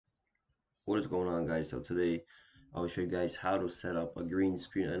What is going on, guys? So today I'll show you guys how to set up a green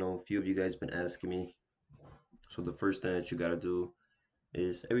screen. I know a few of you guys been asking me. So the first thing that you gotta do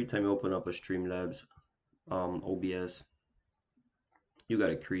is every time you open up a Streamlabs OBS, you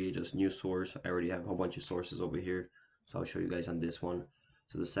gotta create a new source. I already have a whole bunch of sources over here, so I'll show you guys on this one.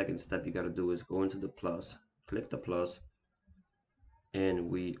 So the second step you gotta do is go into the plus, click the plus, and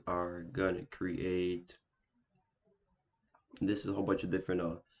we are gonna create. This is a whole bunch of different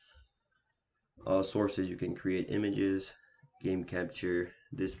sources. You can create images, game capture,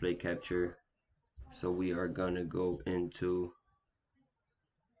 display capture. So we are gonna go into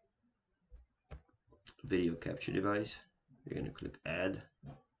video capture device. You're gonna click add,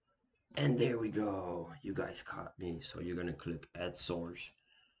 and there we go. You guys caught me. So you're gonna click add source.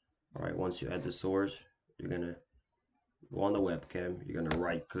 All right, once you add the source, you're gonna go on the webcam. You're gonna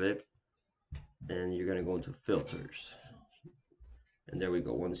right click, and you're gonna go into filters. And there we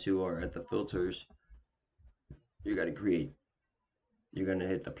go. Once you are at the filters, you gotta create. You're gonna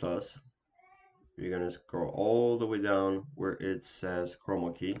hit the plus. You're gonna scroll all the way down where it says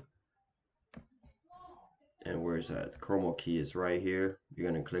chroma key. And where's that? Chroma key is right here. You're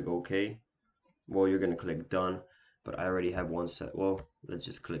gonna click OK. Well, you're gonna click done, but I already have one set. Well, let's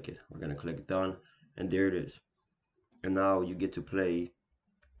just click it. We're gonna click done, and there it is. And now you get to play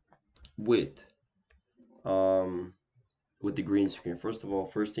with um with the green screen. First of all,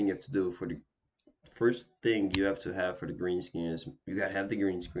 first thing you have to do for the first thing you have to have for the green screen is you gotta have the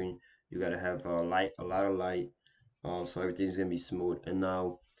green screen. You gotta have light, a lot of light, so everything's gonna be smooth. And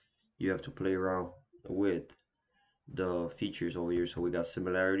now you have to play around with the features over here. So we got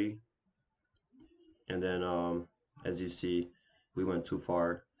similarity, and then as you see, we went too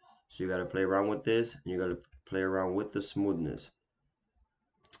far, so you got to play around with this, and you got to play around with the smoothness.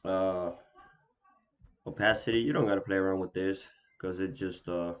 uh Opacity, you don't got to play around with this because it just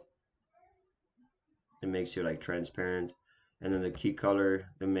it makes you like transparent. And then the key color,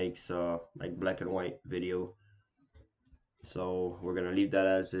 it makes like black and white video. So we're gonna leave that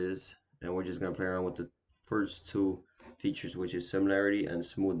as is, and we're just gonna play around with the first two features, which is similarity and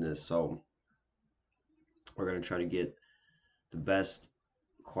smoothness. So we're gonna try to get the best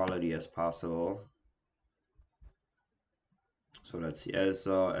quality as possible. So let's see, as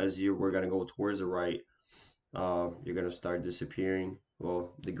you we're gonna go towards the right, you're gonna start disappearing.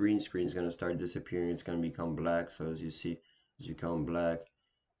 Well, the green screen is gonna start disappearing. It's gonna become black. So as you see, as you become black,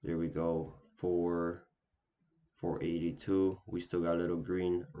 there we go. 482. We still got a little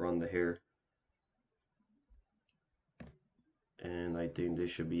green around the hair, and I think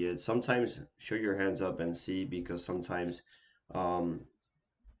this should be it. Sometimes show your hands up and see, because sometimes um,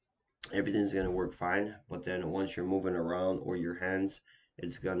 everything's gonna work fine, but then once you're moving around or your hands,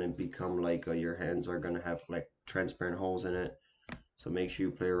 it's gonna become like your hands are gonna have like transparent holes in it. So make sure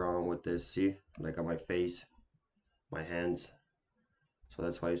you play around with this. See, like on my face, my hands. So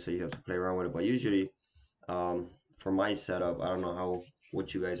that's why I say you have to play around with it. But usually, for my setup, I don't know how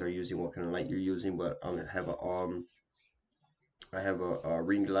what you guys are using, what kind of light you're using, but I have a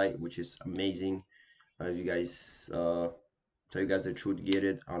ring light, which is amazing. If you guys tell you guys the truth, get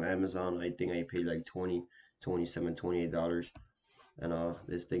it on Amazon. I think I paid like 20, 27, $28, and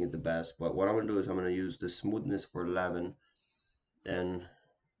this thing is the best. But what I'm gonna do is I'm gonna use the smoothness for 11, and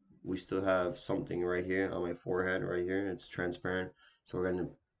we still have something right here on my forehead right here. It's transparent, so we're gonna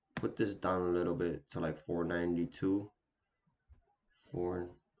put this down a little bit to like 492. 4.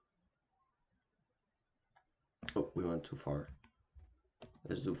 Oh, we went too far.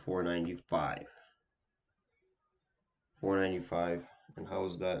 Let's do 495. 495. And how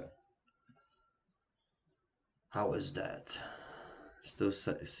is that? How is that? Still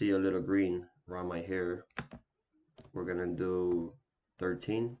see a little green around my hair. We're gonna do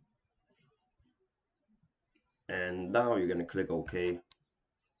 13. And now you're gonna click OK.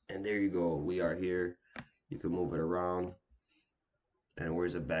 And there you go. We are here. You can move it around. And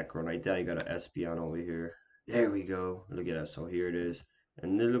where's the background? Right there, you got an SP on over here. There we go. Look at that. So here it is.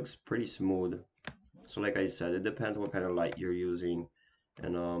 And it looks pretty smooth. So like I said, it depends what kind of light you're using,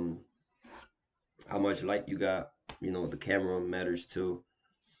 and how much light you got. You know, the camera matters too.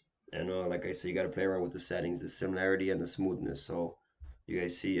 And like I said, you got to play around with the settings, the similarity and the smoothness. So you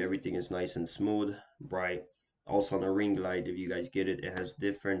guys see everything is nice and smooth, bright. Also on the ring light, if you guys get it, it has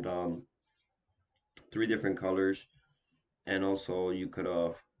different 3 different colors. And also you could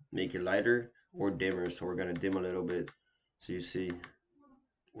make it lighter or dimmer. So we're gonna dim a little bit. So you see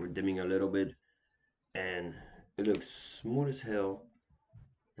we're dimming a little bit, and it looks smooth as hell.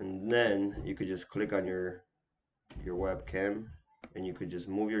 And then you could just click on your webcam, and you could just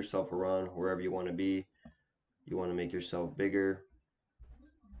move yourself around wherever you want to be. You want to make yourself bigger,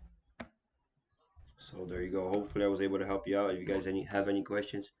 So there you go. Hopefully I was able to help you out. If you guys have any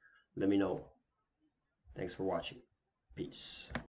questions, let me know. Thanks for watching. Peace.